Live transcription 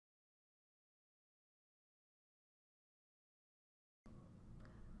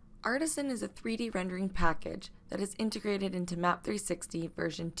Artisan is a 3D rendering package that is integrated into Map360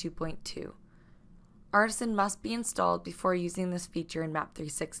 version 2.2. Artisan must be installed before using this feature in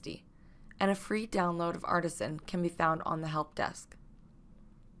Map360, and a free download of Artisan can be found on the help desk.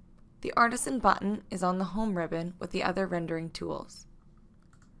 The Artisan button is on the home ribbon with the other rendering tools.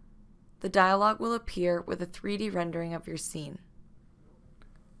 The dialog will appear with a 3D rendering of your scene.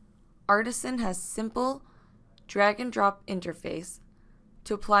 Artisan has simple drag and drop interface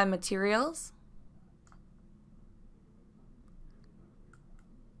to apply materials,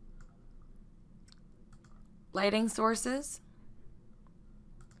 lighting sources,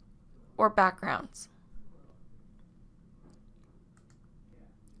 or backgrounds.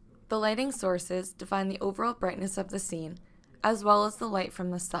 The lighting sources define the overall brightness of the scene, as well as the light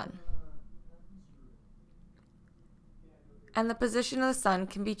from the sun. And the position of the sun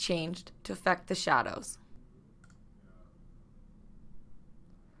can be changed to affect the shadows.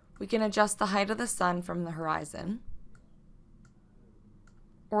 We can adjust the height of the sun from the horizon,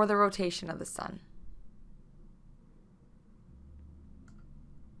 or the rotation of the sun.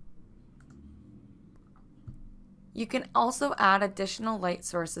 You can also add additional light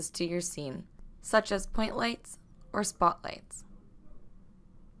sources to your scene, such as point lights or spotlights.